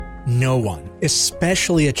No one,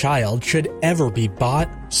 especially a child, should ever be bought,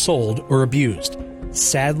 sold, or abused.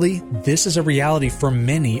 Sadly, this is a reality for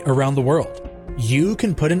many around the world. You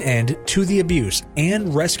can put an end to the abuse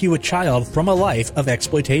and rescue a child from a life of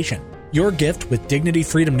exploitation. Your gift with Dignity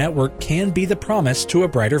Freedom Network can be the promise to a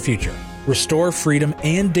brighter future. Restore freedom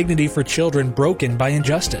and dignity for children broken by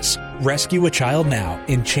injustice. Rescue a child now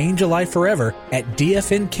and change a life forever at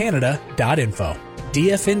dfncanada.info.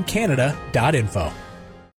 dfncanada.info.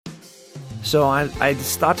 So I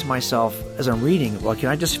just thought to myself as I'm reading, well, can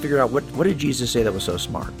I just figure out what did Jesus say that was so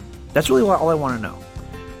smart? That's really all I want to know.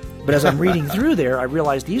 But as I'm reading through there, I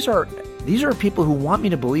realized these are people who want me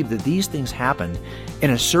to believe that these things happened in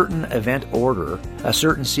a certain event order, a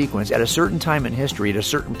certain sequence, at a certain time in history, at a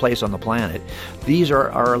certain place on the planet. These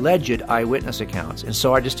are alleged eyewitness accounts. And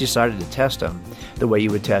so I just decided to test them the way you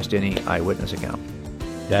would test any eyewitness account.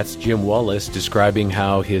 That's Jim Wallis describing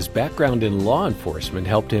how his background in law enforcement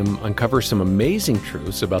helped him uncover some amazing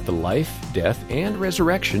truths about the life, death, and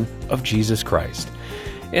resurrection of Jesus Christ.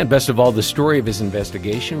 And best of all, the story of his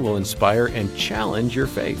investigation will inspire and challenge your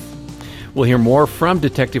faith. We'll hear more from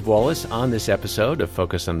Detective Wallis on this episode of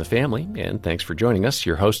Focus on the Family, and thanks for joining us.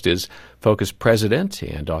 Your host is Focus President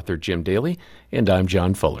and author Jim Daly, and I'm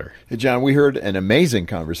John Fuller. Hey, John, we heard an amazing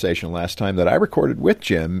conversation last time that I recorded with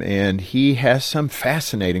Jim, and he has some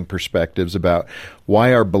fascinating perspectives about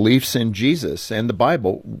why our beliefs in Jesus and the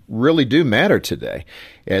Bible really do matter today.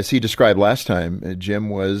 As he described last time, Jim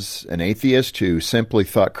was an atheist who simply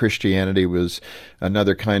thought Christianity was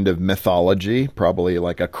another kind of mythology, probably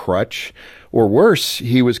like a crutch. Or worse,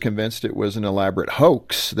 he was convinced it was an elaborate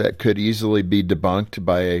hoax that could easily be debunked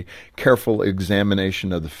by a careful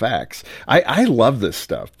examination of the facts. I love this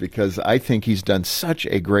stuff because I think he's done such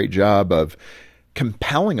a great job of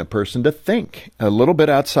compelling a person to think a little bit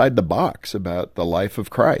outside the box about the life of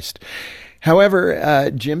Christ.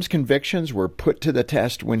 However, Jim's convictions were put to the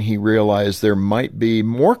test when he realized there might be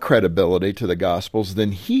more credibility to the Gospels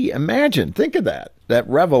than he imagined. Think of that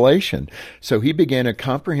revelation. So he began a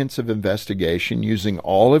comprehensive investigation using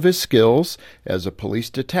all of his skills as a police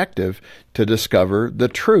detective to discover the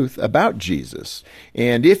truth about Jesus.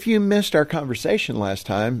 And if you missed our conversation last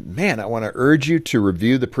time, man, I want to urge you to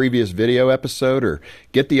review the previous video episode or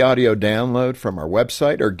get the audio download from our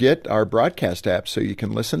website or get our broadcast app so you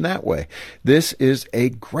can listen that way. This is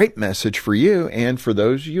a great message for you and for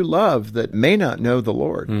those you love that may not know the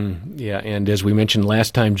Lord. Yeah, and as we mentioned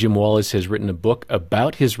last time, Jim Wallis has written a book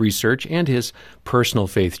about his research and his personal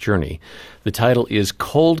faith journey. The title is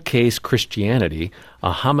Cold Case Christianity,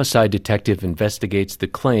 A Homicide Detective Investigates the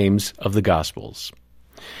Claims of the Gospels.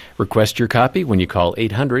 Request your copy when you call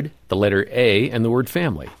 800, the letter A, and the word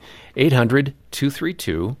family,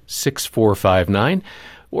 800-232-6459,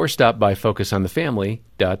 or stop by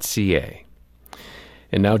focusonthefamily.ca.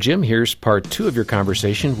 And now, Jim, here's part 2 of your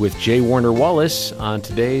conversation with J. Warner Wallace on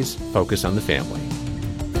today's Focus on the Family.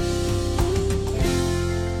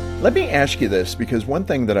 Let me ask you this, because one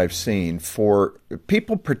thing that I've seen for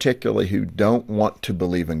people particularly who don't want to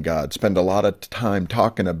believe in God spend a lot of time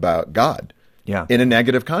talking about God in a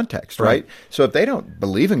negative context, right? So if they don't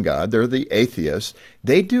believe in God, they're the atheists,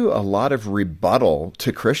 they do a lot of rebuttal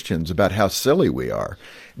to Christians about how silly we are.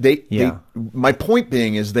 My point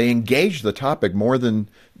being is they engage the topic more than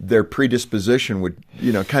their predisposition would,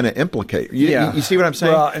 kind of implicate. You see what I'm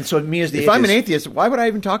saying? Well, and so me as the if atheist, I'm an atheist, why would I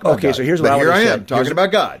even talk about God? Okay, so here's what but I would here have I said. am talking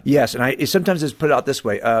about God. Yes, and sometimes it's put out this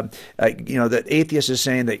way. The atheist is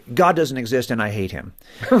saying that God doesn't exist and I hate him.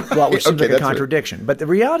 Well, which seems like a contradiction. But the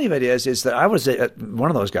reality of it is that I was one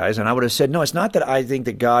of those guys, and I would have said, no, it's not that I think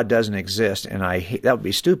that God doesn't exist and I hate. That would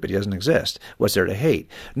be stupid. He doesn't exist. What's there to hate?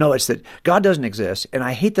 No, it's that God doesn't exist, and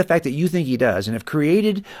I hate the fact that you think he does, and have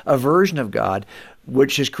created a version of God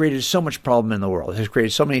which has created so much problem in the world, has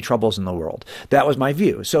created so many troubles in the world. That was my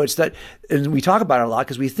view. So it's that, and we talk about it a lot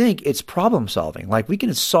because we think it's problem solving. Like we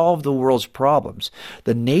can solve the world's problems,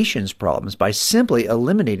 the nation's problems, by simply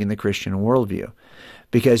eliminating the Christian worldview.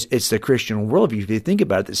 Because it's the Christian worldview, if you think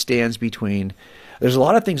about it, that stands between, there's a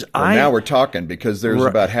lot of things now we're talking because there's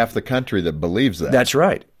about half the country that believes that. That's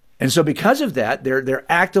right. And so because of that, they're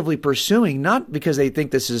actively pursuing, not because they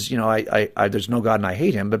think this is, there's no God and I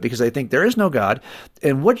hate him, but because they think there is no God.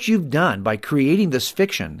 And what you've done by creating this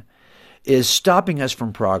fiction is stopping us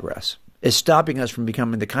from progress, is stopping us from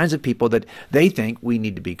becoming the kinds of people that they think we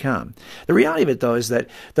need to become. The reality of it, though, is that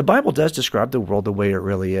the Bible does describe the world the way it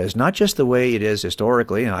really is, not just the way it is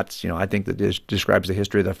historically. And I think that it describes the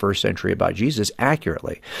history of the first century about Jesus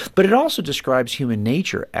accurately, but it also describes human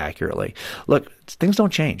nature accurately. Look, things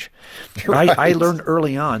don't change. Right. I learned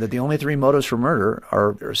early on that the only 3 motives for murder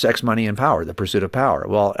are sex, money, and power, the pursuit of power.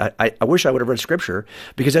 Well, I wish I would have read Scripture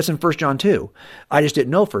because that's in 1 John 2. I just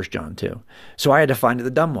didn't know 1 John 2. So I had to find it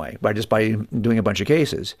the dumb way by doing a bunch of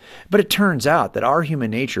cases. But it turns out that our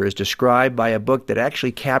human nature is described by a book that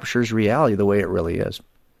actually captures reality the way it really is.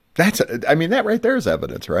 That right there is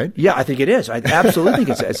evidence, right? Yeah, I think it is. I absolutely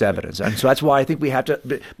think it's evidence. And so that's why I think we have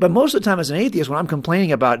to. But most of the time as an atheist, when I'm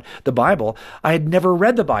complaining about the Bible, I had never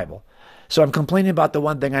read the Bible. So I'm complaining about the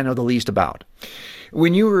one thing I know the least about.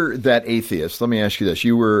 When you were that atheist, let me ask you this.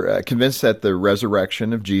 You were convinced that the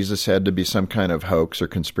resurrection of Jesus had to be some kind of hoax or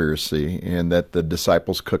conspiracy and that the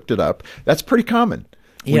disciples cooked it up. That's pretty common.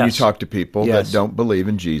 When you talk to people that don't believe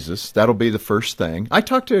in Jesus, that'll be the first thing. I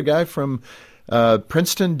talked to a guy from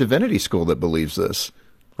Princeton Divinity School that believes this.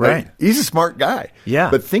 Right. He's a smart guy. Yeah.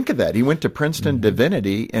 But think of that. He went to Princeton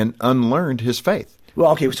Divinity and unlearned his faith.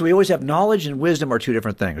 Well, okay, so we always have knowledge and wisdom are 2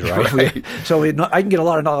 different things, right? Right. I can get a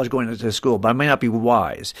lot of knowledge going into school, but I may not be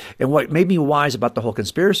wise. And what made me wise about the whole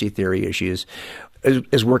conspiracy theory issues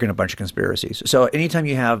is working a bunch of conspiracies. So anytime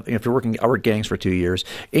you have, if you're working, I worked gangs for 2 years,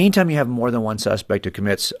 anytime you have more than one suspect who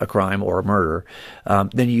commits a crime or a murder,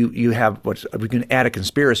 then you have we can add a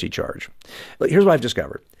conspiracy charge. But here's what I've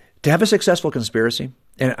discovered. To have a successful conspiracy,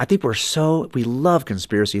 and I think we love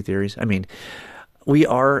conspiracy theories. A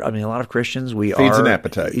lot of Christians, feeds an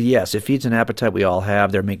appetite. Yes, it feeds an appetite we all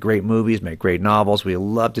have. They make great movies, make great novels. We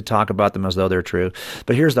love to talk about them as though they're true.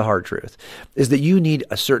 But here's the hard truth, is that you need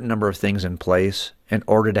a certain number of things in place in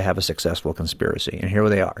order to have a successful conspiracy. And here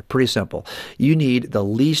they are. Pretty simple. You need the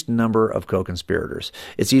least number of co-conspirators.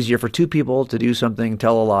 It's easier for 2 people to do something,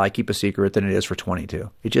 tell a lie, keep a secret than it is for 22.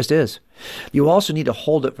 It just is. You also need to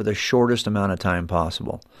hold it for the shortest amount of time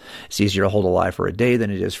possible. It's easier to hold a lie for a day than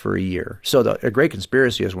it is for a year. So a great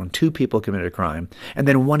conspiracy is when 2 people commit a crime and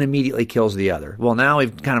then one immediately kills the other. Well, now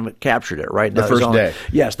we've kind of captured it, right? The first day.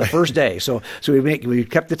 Yes, the first day. So we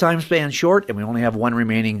kept the time span short and we only have one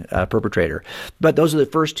remaining perpetrator. But those are the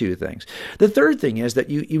first 2 things. The third thing is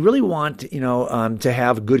that you really want to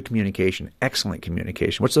have good communication, excellent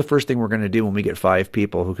communication. What's the first thing we're going to do when we get 5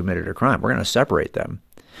 people who committed a crime? We're going to separate them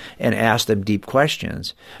and ask them deep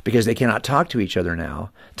questions because they cannot talk to each other now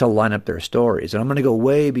to line up their stories. And I'm going to go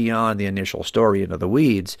way beyond the initial story into the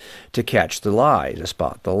weeds to catch the lie, to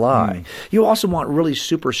spot the lie. You also want really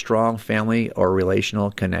super strong family or relational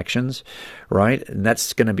connections, right? And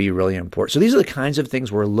that's going to be really important. So these are the kinds of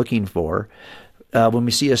things we're looking for when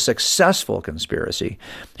we see a successful conspiracy.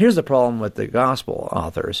 Here's the problem with the gospel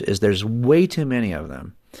authors is there's way too many of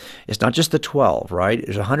them. It's not just the 12, right?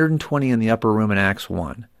 There's 120 in the upper room in Acts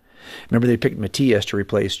 1. Remember, they picked Matthias to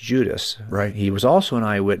replace Judas. Right. He was also an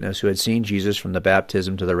eyewitness who had seen Jesus from the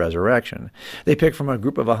baptism to the resurrection. They picked from a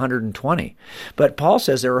group of 120. But Paul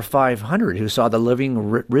says there were 500 who saw the living,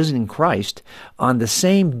 risen Christ on the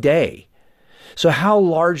same day. So how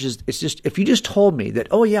large is it's just if you just told me that,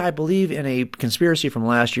 oh yeah, I believe in a conspiracy from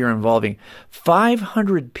last year involving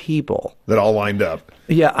 500 people that all lined up.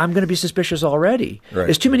 Yeah, I'm going to be suspicious already. Right.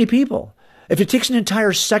 It's too many people. If it takes an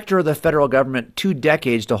entire sector of the federal government 2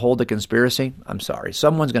 decades to hold a conspiracy, I'm sorry,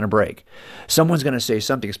 someone's going to break. Someone's going to say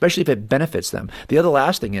something, especially if it benefits them. The other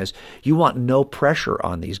last thing is you want no pressure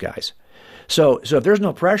on these guys. So if there's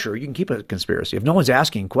no pressure, you can keep a conspiracy. If no one's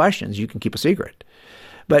asking questions, you can keep a secret.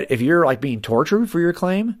 But if you're like being tortured for your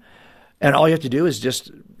claim, and all you have to do is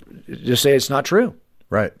just say it's not true,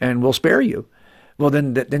 right, and we'll spare you, well,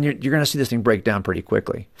 then you're going to see this thing break down pretty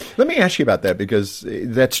quickly. Let me ask you about that because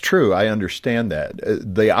that's true. I understand that.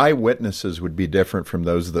 The eyewitnesses would be different from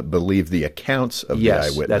those that believe the accounts of the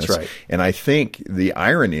eyewitness. That's right. And I think the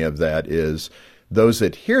irony of that is those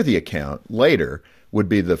that hear the account later would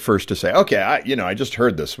be the first to say, okay, I just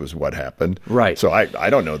heard this was what happened. Right. So I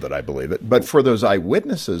don't know that I believe it. But for those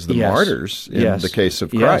eyewitnesses, the martyrs in the case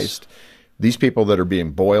of Christ, these people that are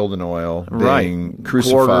being boiled in oil, being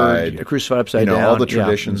crucified, crucified upside down. All the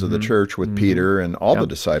traditions of the church with Peter and all the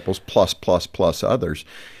disciples, plus others.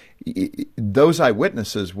 Those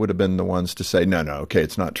eyewitnesses would have been the ones to say, no, okay,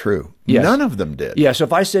 it's not true. Yes. None of them did. Yeah, so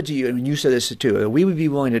if I said to you, and you said this too, we would be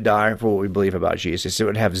willing to die for what we believe about Jesus, it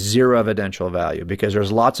would have zero evidential value because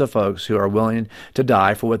there's lots of folks who are willing to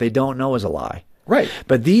die for what they don't know is a lie. Right.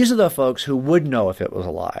 But these are the folks who would know if it was a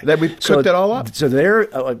lie. That we cooked it all up. So their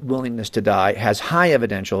willingness to die has high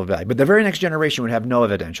evidential value. But the very next generation would have no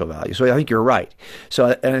evidential value. So I think you're right.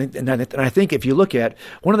 So and I think if you look at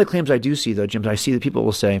one of the claims I do see, though, Jim, I see that people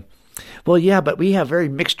will say, well, yeah, but we have very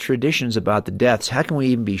mixed traditions about the deaths. How can we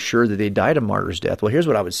even be sure that they died a martyr's death? Well, here's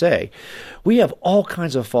what I would say. We have all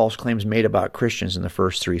kinds of false claims made about Christians in the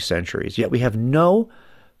first 3 centuries, yet we have no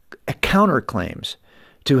counterclaims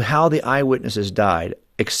to how the eyewitnesses died,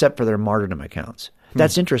 except for their martyrdom accounts.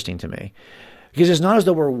 That's interesting to me. Because it's not as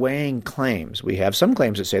though we're weighing claims. We have some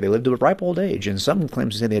claims that say they lived to a ripe old age, and some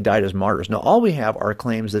claims that say they died as martyrs. No, all we have are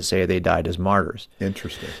claims that say they died as martyrs.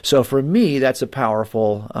 Interesting. So for me, that's a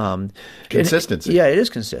powerful consistency. It is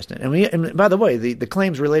consistent. And by the way, the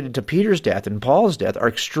claims related to Peter's death and Paul's death are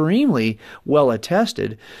extremely well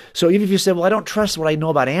attested. So even if you say, well, I don't trust what I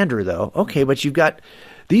know about Andrew, though, okay, but you've got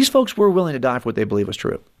these folks were willing to die for what they believe was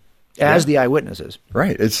true. As the eyewitnesses.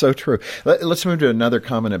 Right. It's so true. Let's move to another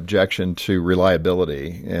common objection to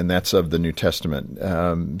reliability, and that's of the New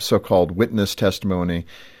Testament. So-called witness testimony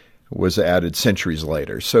was added centuries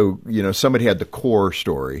later. So, somebody had the core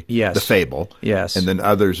story, the fable, and then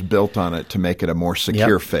others built on it to make it a more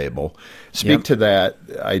secure fable. Speak to that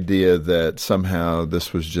idea that somehow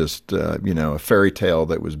this was just, a fairy tale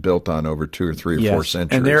that was built on over 2 or 3 or 4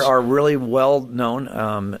 centuries. And there are really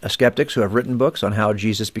well-known skeptics who have written books on how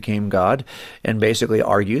Jesus became God and basically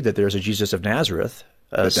argued that there's a Jesus of Nazareth.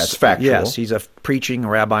 But that's factual. Yes, he's a preaching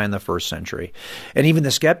rabbi in the first century. And even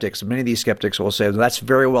the skeptics, many of these skeptics will say, well, that's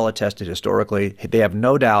very well attested historically. They have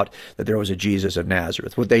no doubt that there was a Jesus of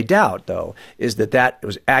Nazareth. What they doubt, though, is that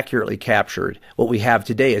was accurately captured. What we have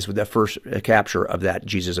today is with the first capture of that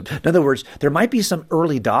Jesus. In other words, there might be some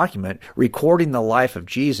early document recording the life of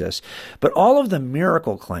Jesus, but all of the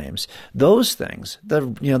miracle claims, those things, the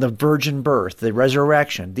virgin birth, the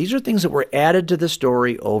resurrection, these are things that were added to the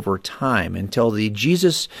story over time until the Jesus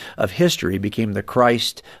of history became the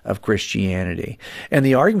Christ of Christianity. And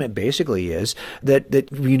the argument basically is that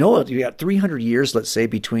you got 300 years, let's say,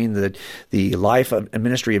 between the life and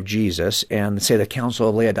ministry of Jesus and, say, the Council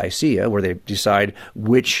of Laodicea, where they decide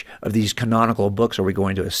which of these canonical books are we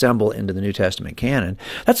going to assemble into the New Testament canon.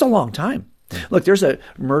 That's a long time. Look, there's a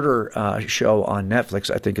murder show on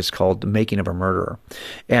Netflix, I think it's called The Making of a Murderer.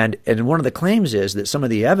 And one of the claims is that some of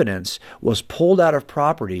the evidence was pulled out of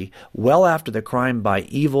property well after the crime by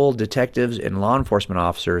evil detectives and law enforcement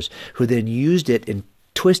officers who then used it and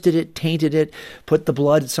twisted it, tainted it, put the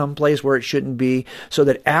blood someplace where it shouldn't be, so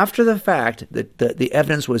that after the fact that the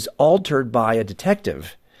evidence was altered by a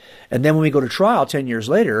detective. And then when we go to trial 10 years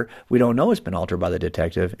later, we don't know it's been altered by the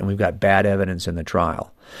detective, and we've got bad evidence in the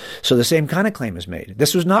trial. So the same kind of claim is made.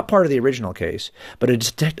 This was not part of the original case, but a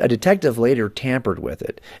detective later tampered with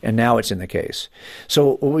it, and now it's in the case.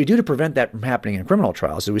 So what we do to prevent that from happening in criminal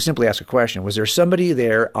trials is we simply ask a question. Was there somebody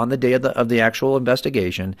there on the day of the actual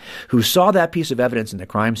investigation who saw that piece of evidence in the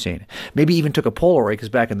crime scene? Maybe even took a Polaroid, because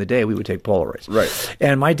back in the day we would take Polaroids. Right.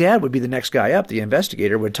 And my dad would be the next guy up. The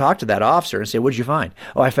investigator would talk to that officer and say, "What'd you find?"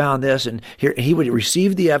 "Oh, I found this." And here he would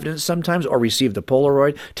receive the evidence sometimes, or receive the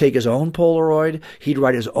Polaroid, take his own Polaroid. He'd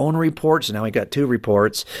write his own reports, and now he got 2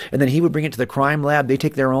 reports. And then he would bring it to the crime lab. They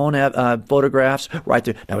take their own photographs, write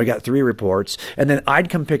there. Now we got 3 reports. And then I'd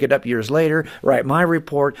come pick it up years later, write my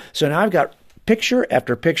report. So now I've got picture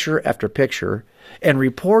after picture after picture, and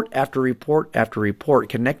report after report after report,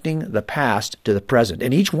 connecting the past to the present.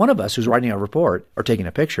 And each one of us who's writing a report or taking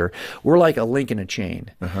a picture, we're like a link in a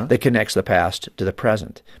chain that connects the past to the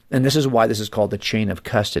present. And this is why this is called the chain of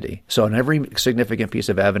custody. So in every significant piece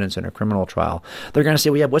of evidence in a criminal trial, they're going to say,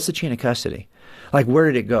 well, yeah, what's the chain of custody? Like,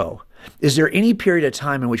 where did it go? Is there any period of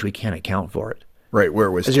time in which we can't account for it? Right, where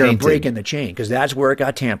it was tainted. Is there a break in the chain? Because that's where it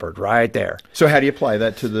got tampered, right there. So how do you apply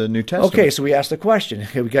that to the New Testament? Okay, so we ask the question.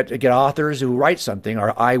 We get authors who write something,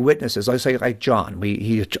 or eyewitnesses. Let's say like John.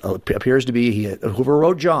 He appears to be, whoever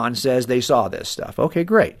wrote John says they saw this stuff. Okay,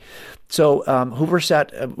 great. So Hoover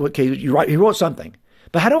said, okay, he wrote something.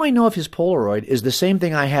 But how do I know if his Polaroid is the same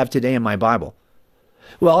thing I have today in my Bible?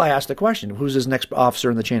 Well, I asked the question, who's his next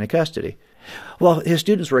officer in the chain of custody? Well, his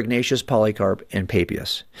students were Ignatius, Polycarp, and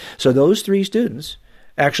Papias. So those 3 students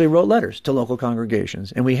actually wrote letters to local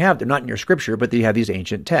congregations. And we have them, not in your scripture, but they have these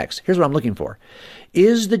ancient texts. Here's what I'm looking for.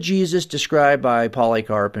 Is the Jesus described by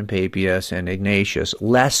Polycarp and Papias and Ignatius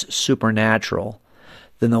less supernatural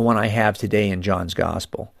than the one I have today in John's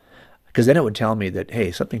Gospel? Because then it would tell me that,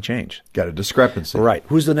 hey, something changed. Got a discrepancy. Right.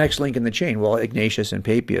 Who's the next link in the chain? Well, Ignatius and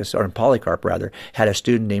Papias, or Polycarp rather, had a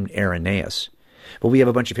student named Irenaeus. But we have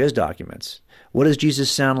a bunch of his documents. What does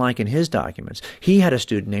Jesus sound like in his documents? He had a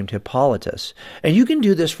student named Hippolytus. And you can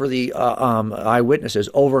do this for the eyewitnesses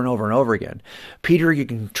over and over and over again. Peter, you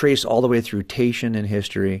can trace all the way through Tatian in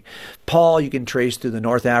history. Paul, you can trace through the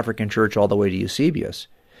North African church all the way to Eusebius.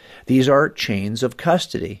 These are chains of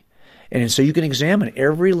custody. And so you can examine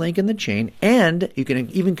every link in the chain, and you can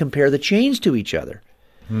even compare the chains to each other.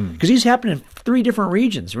 Because these happen in 3 different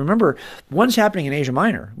regions. Remember, one's happening in Asia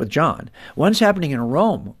Minor with John. One's happening in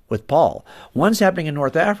Rome with Paul. One's happening in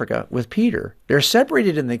North Africa with Peter. They're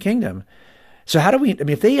separated in the kingdom, So how do we,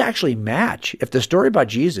 if they actually match, if the story about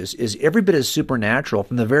Jesus is every bit as supernatural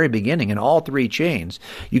from the very beginning in all three chains,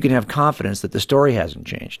 you can have confidence that the story hasn't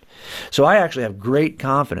changed. So I actually have great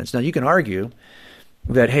confidence. Now you can argue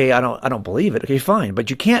that, hey, I don't believe it. Okay, fine. But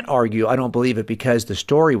you can't argue I don't believe it because the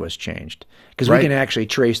story was changed. Because we can actually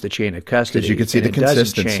trace the chain of custody. Because you can see the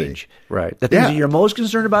consistency. Right. The things that you're most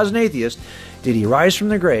concerned about as an atheist, did he rise from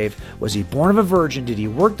the grave? Was he born of a virgin? Did he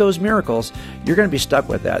work those miracles? You're going to be stuck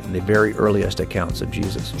with that in the very earliest accounts of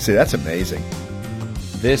Jesus. See, that's amazing.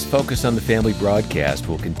 This Focus on the Family broadcast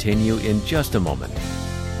will continue in just a moment.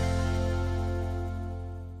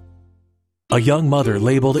 A young mother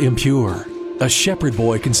labeled impure. A shepherd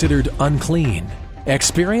boy considered unclean.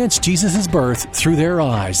 Experience Jesus' birth through their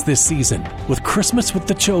eyes this season with Christmas with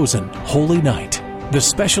the Chosen, Holy Night. The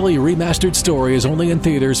specially remastered story is only in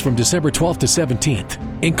theaters from December 12th to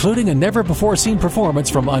 17th, including a never-before-seen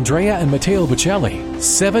performance from Andrea and Matteo Bocelli,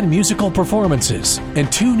 7 musical performances,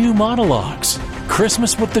 and 2 new monologues.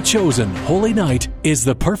 Christmas with the Chosen, Holy Night is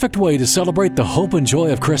the perfect way to celebrate the hope and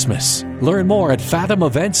joy of Christmas. Learn more at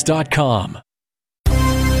fathomevents.com.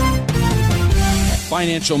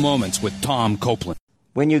 Financial Moments with Tom Copeland.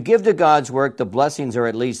 When you give to God's work, the blessings are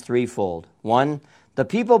at least threefold. 1, the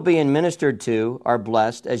people being ministered to are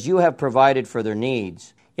blessed as you have provided for their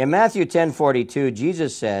needs. In Matthew 10:42,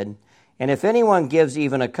 Jesus said, "And if anyone gives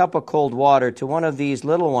even a cup of cold water to one of these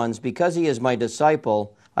little ones because he is my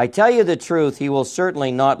disciple, I tell you the truth, he will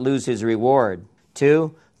certainly not lose his reward."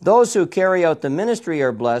 2, those who carry out the ministry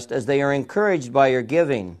are blessed as they are encouraged by your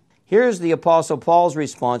giving. Here's the Apostle Paul's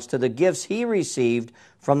response to the gifts he received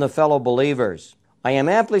from the fellow believers. "I am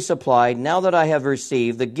amply supplied now that I have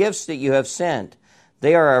received the gifts that you have sent.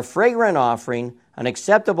 They are a fragrant offering, an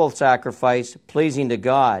acceptable sacrifice, pleasing to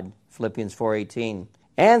God." Philippians 4:18.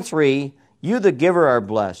 And 3, you the giver are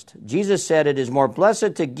blessed. Jesus said it is more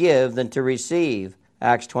blessed to give than to receive.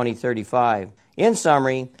 Acts 20:35. In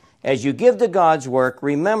summary, as you give to God's work,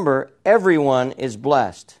 remember everyone is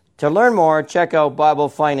blessed. To learn more, check out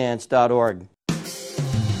BibleFinance.org.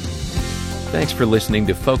 Thanks for listening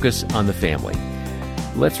to Focus on the Family.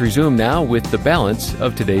 Let's resume now with the balance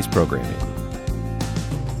of today's programming.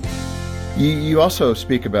 You also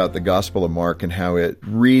speak about the Gospel of Mark and how it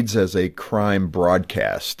reads as a crime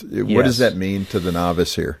broadcast. What does that mean to the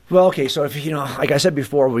novice here? Well, okay, so if like I said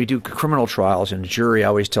before, we do criminal trials and jury. I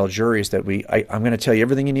always tell juries that I'm going to tell you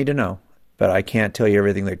everything you need to know, but I can't tell you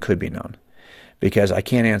everything that could be known. Because I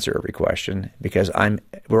can't answer every question, because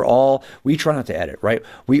we try not to edit, right?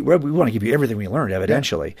 We want to give you everything we learned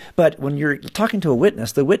evidentially. Yeah. But when you're talking to a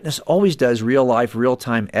witness, the witness always does real life,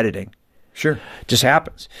 real-time editing. Sure. Just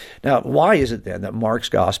happens. Now, why is it then that Mark's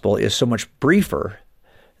gospel is so much briefer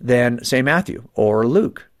than, say, Matthew or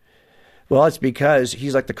Luke? Well, it's because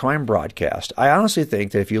he's like the crime broadcast. I honestly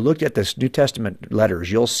think that if you look at the New Testament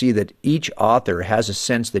letters, you'll see that each author has a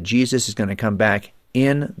sense that Jesus is going to come back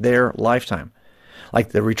in their lifetime.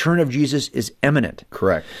 Like the return of Jesus is imminent.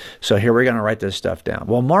 Correct. So here we're going to write this stuff down.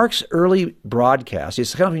 Well, Mark's early broadcast,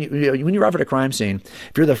 it's kind of, when you arrive at a crime scene,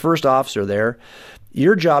 if you're the first officer there,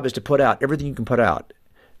 your job is to put out everything you can put out.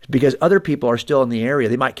 Because other people are still in the area.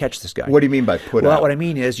 They might catch this guy. What do you mean by put out? Well, what I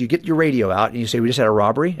mean is you get your radio out and you say, we just had a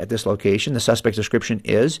robbery at this location. The suspect description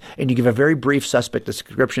is, and you give a very brief suspect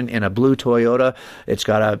description in a blue Toyota. It's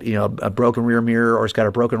got a broken rear mirror, or it's got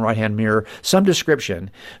a broken right-hand mirror, some description,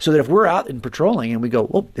 so that if we're out and patrolling and we go,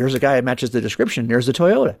 oh, there's a guy that matches the description. There's the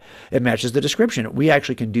Toyota. It matches the description. We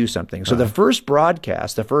actually can do something. So the first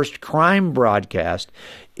broadcast, the first crime broadcast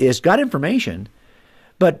is got information.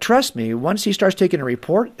 But trust me, once he starts taking a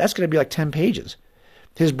report, that's going to be like 10 pages.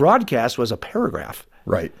 His broadcast was a paragraph.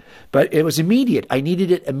 Right. But it was immediate. I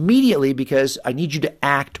needed it immediately because I need you to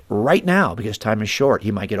act right now because time is short.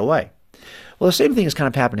 He might get away. Well, the same thing is kind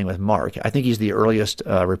of happening with Mark. I think he's the earliest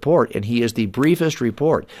report, and he is the briefest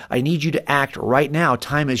report. I need you to act right now.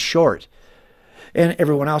 Time is short. And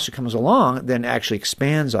everyone else who comes along then actually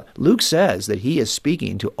expands. Luke says that he is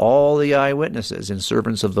speaking to all the eyewitnesses and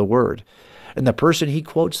servants of the word. And the person he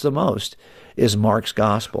quotes the most is Mark's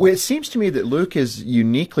gospel. Well, it seems to me that Luke is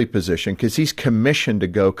uniquely positioned because he's commissioned to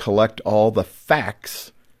go collect all the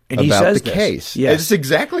facts about the case. Yes. That's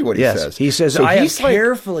exactly what he says. He says, so I have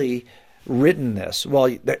carefully written this.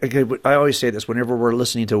 Well, I always say this whenever we're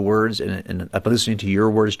listening to words, and I'm listening to your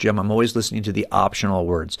words, Jim, I'm always listening to the optional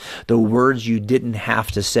words, the words you didn't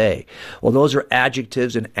have to say. Well, those are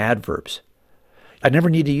adjectives and adverbs. I never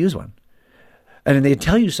need to use one. And they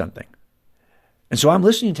tell you something. And so I'm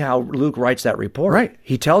listening to how Luke writes that report. Right.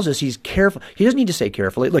 He tells us he's careful. He doesn't need to say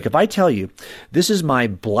carefully. Look, if I tell you, this is my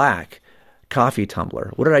black coffee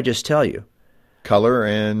tumbler, what did I just tell you? Color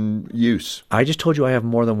and use. I just told you I have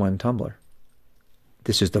more than one tumbler.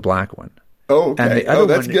 this is the black one. Oh, okay. And the other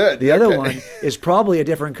that's one, good. The other one is probably a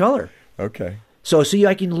different color. Okay. So see,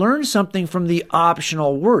 I can learn something from the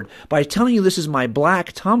optional word. By telling you this is my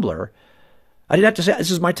black tumbler, I didn't have to say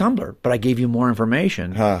this is my tumbler, but I gave you more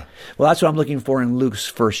information. Well, that's what I'm looking for in Luke's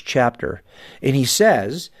first chapter. And he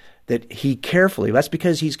says that he carefully, that's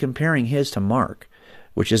because he's comparing his to Mark,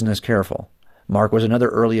 which isn't as careful. Mark was another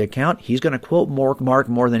early account. He's going to quote Mark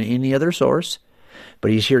more than any other source.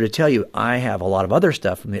 But he's here to tell you, I have a lot of other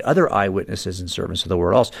stuff from the other eyewitnesses and servants of the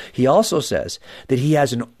word also. He also says that he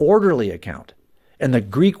has an orderly account. And the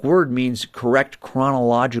Greek word means correct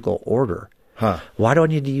chronological order. Why do I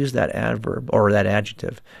need to use that adverb or that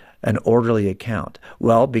adjective? An orderly account.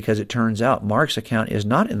 Well, because it turns out Mark's account is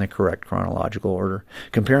not in the correct chronological order.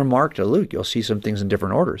 Compare Mark to Luke. You'll see some things in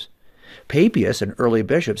different orders. Papias, an early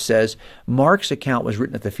bishop, says Mark's account was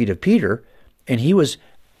written at the feet of Peter, and he was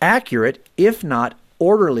accurate, if not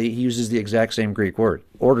orderly. He uses the exact same Greek word,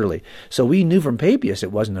 orderly. So we knew from Papias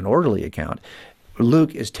it wasn't an orderly account.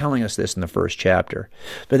 Luke is telling us this in the first chapter.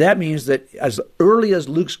 But that means that as early as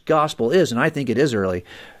Luke's gospel is, and I think it is early,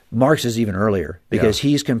 Mark's is even earlier because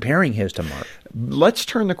he's comparing his to Mark. Let's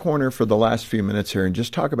turn the corner for the last few minutes here and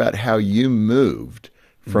just talk about how you moved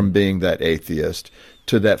from being that atheist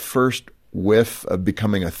to that first whiff of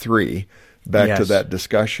becoming a 3, back to that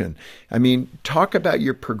discussion. I mean, talk about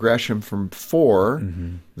your progression from 4,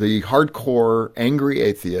 the hardcore, angry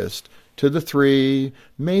atheist, to the 3,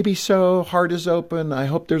 maybe so, heart is open, I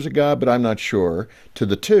hope there's a God, but I'm not sure, to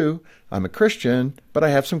the 2, I'm a Christian, but I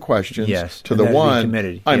have some questions, to the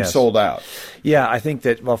 1, I'm sold out. Yeah, I think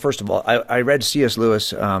that, well, first of all, I read C.S.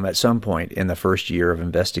 Lewis at some point in the first year of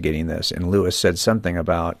investigating this, and Lewis said something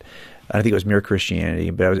about, I think it was Mere Christianity,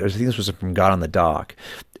 but I think this was from God on the Dock.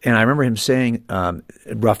 And I remember him saying,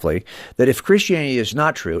 roughly, that if Christianity is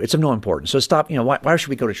not true, it's of no importance. So stop, why should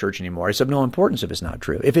we go to church anymore? It's of no importance if it's not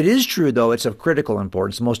true. If it is true, though, it's of critical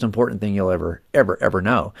importance, the most important thing you'll ever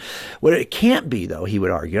know. What it can't be, though, he would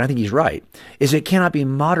argue, and I think he's right, is it cannot be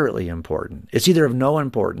moderately important. It's either of no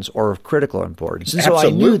importance or of critical importance. And so I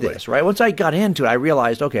knew this, right? Once I got into it, I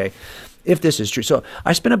realized, okay, if this is true. So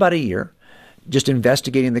I spent about a year just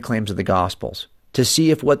investigating the claims of the Gospels to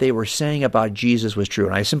see if what they were saying about Jesus was true.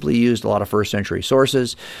 And I simply used a lot of first century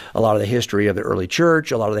sources, a lot of the history of the early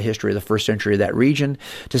church, a lot of the history of the first century of that region,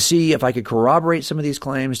 to see if I could corroborate some of these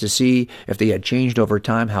claims, to see if they had changed over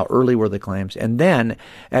time, how early were the claims. And then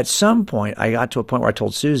at some point, I got to a point where I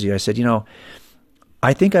told Susie, I said,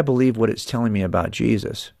 I think I believe what it's telling me about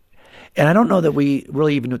Jesus. And I don't know that we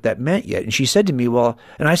really even knew what that meant yet. And she said to me, well,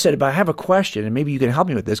 and I said, but I have a question, and maybe you can help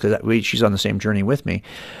me with this because she's on the same journey with me.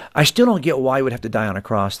 I still don't get why he would have to die on a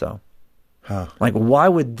cross, though. Like, why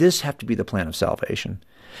would this have to be the plan of salvation?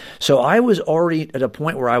 So I was already at a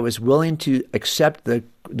point where I was willing to accept the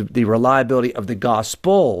reliability of the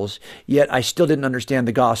Gospels, yet I still didn't understand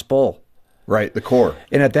the gospel. Right, the core.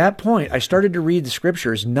 And at that point, I started to read the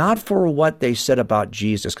scriptures, not for what they said about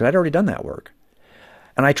Jesus, because I'd already done that work.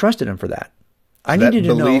 And I trusted him for that. I needed to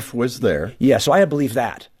know. That belief was there. Yeah, so I had belief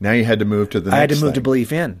that. Now you had to move to the next I had to move thing. to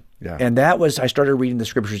belief in. Yeah. And that was, I started reading the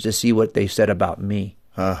scriptures to see what they said about me.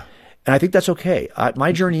 And I think that's okay.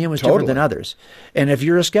 My journey in was different than others. And if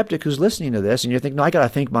you're a skeptic who's listening to this and you're thinking, no, I got to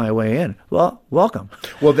think my way in, well, welcome.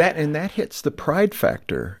 Well, that hits the pride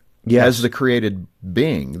factor. As the created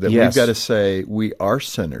being, that we've got to say we are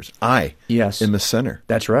sinners. I am a sinner.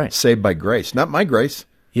 That's right. Saved by grace. Not my grace.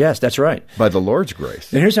 Yes, that's right. By the Lord's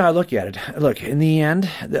grace. And here's how I look at it. Look, in the end,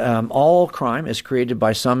 all crime is created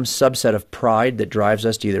by some subset of pride that drives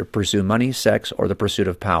us to either pursue money, sex, or the pursuit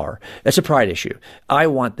of power. That's a pride issue. I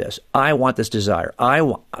want this. I want this desire. I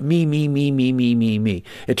want me.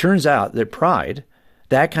 It turns out that pride,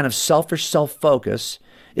 that kind of selfish self-focus,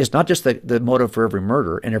 is not just the motive for every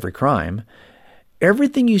murder and every crime.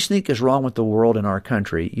 Everything you think is wrong with the world in our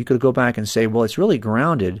country, you could go back and say, well, it's really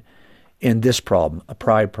grounded in this problem, a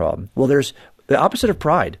pride problem. Well, there's the opposite of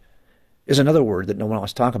pride is another word that no one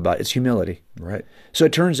wants to talk about. It's humility. Right. So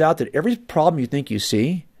it turns out that every problem you think you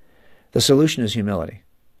see, the solution is humility.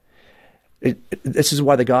 This is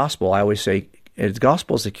why the gospel, I always say, the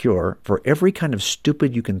gospel is the cure for every kind of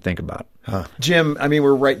stupid you can think about. Jim, I mean,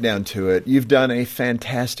 we're right down to it. You've done a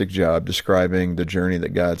fantastic job describing the journey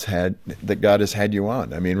that God has had you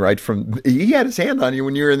on. I mean, right from, he had his hand on you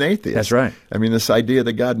when you were an atheist. That's right. I mean, this idea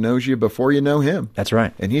that God knows you before you know him. That's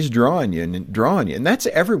right. And he's drawing you. And that's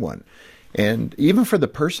everyone. And even for the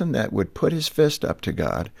person that would put his fist up to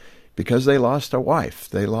God because they lost a wife,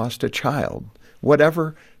 they lost a child,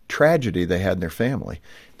 whatever tragedy they had in their family,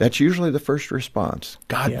 that's usually the first response.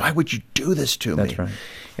 God, why would you do this to me? That's right.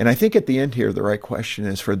 And I think at the end here, the right question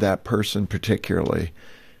is for that person particularly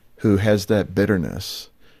who has that bitterness.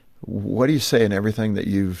 What do you say in everything that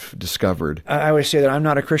you've discovered? I always say that I'm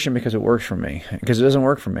not a Christian because it works for me, because it doesn't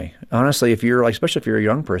work for me. Honestly, especially if you're a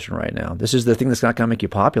young person right now, this is the thing that's not going to make you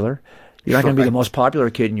popular. You're not going to be the most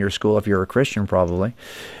popular kid in your school if you're a Christian, probably.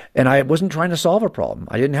 And I wasn't trying to solve a problem.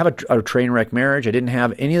 I didn't have a train wreck marriage. I didn't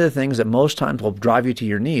have any of the things that most times will drive you to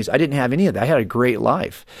your knees. I didn't have any of that. I had a great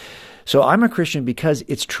life. So I'm a Christian because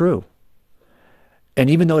it's true.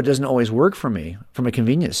 And even though it doesn't always work for me, from a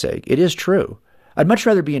convenience sake, it is true. I'd much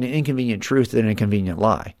rather be in an inconvenient truth than an inconvenient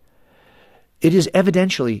lie. It is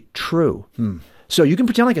evidentially true. So you can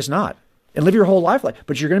pretend like it's not and live your whole life like,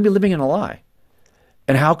 but you're going to be living in a lie.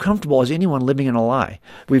 And how comfortable is anyone living in a lie?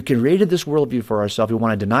 We've created this worldview for ourselves. We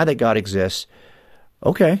want to deny that God exists.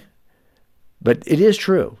 Okay. But it is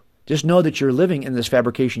true. Just know that you're living in this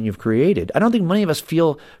fabrication you've created. I don't think many of us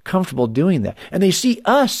feel comfortable doing that. And they see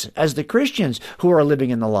us as the Christians who are living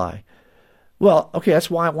in the lie. Well, okay, that's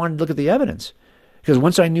why I wanted to look at the evidence. Because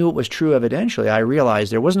once I knew it was true evidentially, I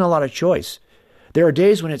realized there wasn't a lot of choice. There are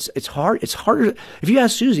days when it's hard. It's harder. If you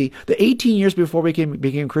ask Susie, the 18 years before we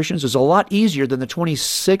became Christians was a lot easier than the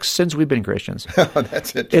 26 since we've been Christians.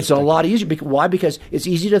 That's interesting. It's a lot easier. Why? Because it's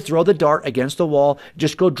easy to throw the dart against the wall.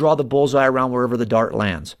 Just go draw the bullseye around wherever the dart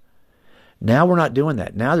lands. Now we're not doing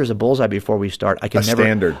that. Now there's a bullseye before we start. I can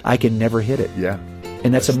never hit it. Yeah.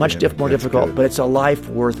 And that's a much more difficult, but it's a life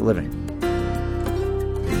worth living.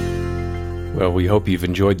 Well, we hope you've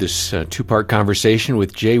enjoyed this two-part conversation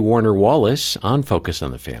with J. Warner Wallace on Focus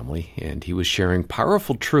on the Family, and he was sharing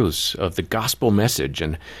powerful truths of the gospel message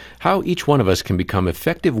and how each one of us can become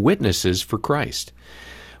effective witnesses for Christ.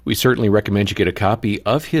 We certainly recommend you get a copy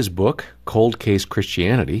of his book, Cold Case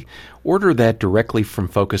Christianity. Order that directly from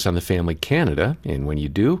Focus on the Family Canada, and when you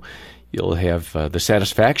do, you'll have the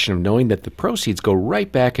satisfaction of knowing that the proceeds go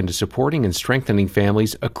right back into supporting and strengthening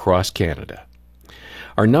families across Canada.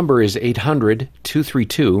 Our number is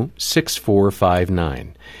 800-232-6459.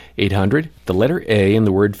 800, the letter A in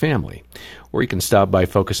the word family. Or you can stop by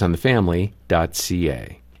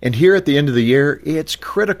focusonthefamily.ca. And here at the end of the year, it's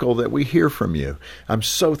critical that we hear from you. I'm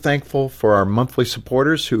so thankful for our monthly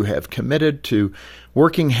supporters who have committed to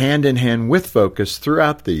working hand in hand with Focus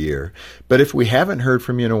throughout the year. But if we haven't heard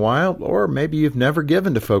from you in a while, or maybe you've never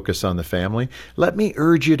given to Focus on the Family, let me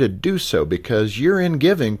urge you to do so, because year-end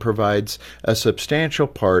giving provides a substantial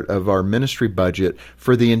part of our ministry budget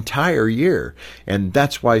for the entire year. And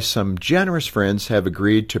that's why some generous friends have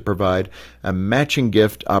agreed to provide a matching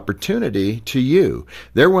gift opportunity to you.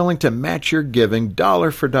 They're willing to match your giving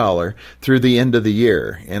dollar for dollar through the end of the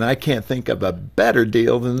year. And I can't think of a better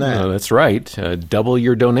deal than that. That's right. Double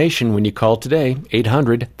your donation when you call today,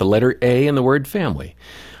 800, the letter A in the word family.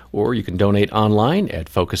 Or you can donate online at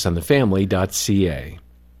focusonthefamily.ca.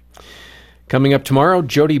 Coming up tomorrow,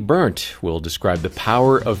 Jody Burnt will describe the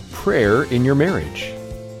power of prayer in your marriage.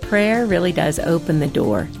 Prayer really does open the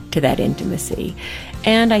door to that intimacy.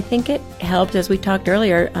 And I think it helps, as we talked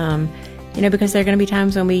earlier, because there are going to be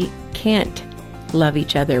times when we can't love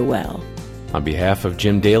each other well. On behalf of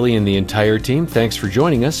Jim Daly and the entire team, thanks for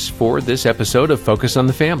joining us for this episode of Focus on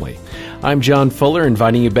the Family. I'm John Fuller,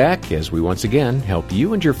 inviting you back as we once again help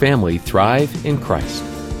you and your family thrive in Christ.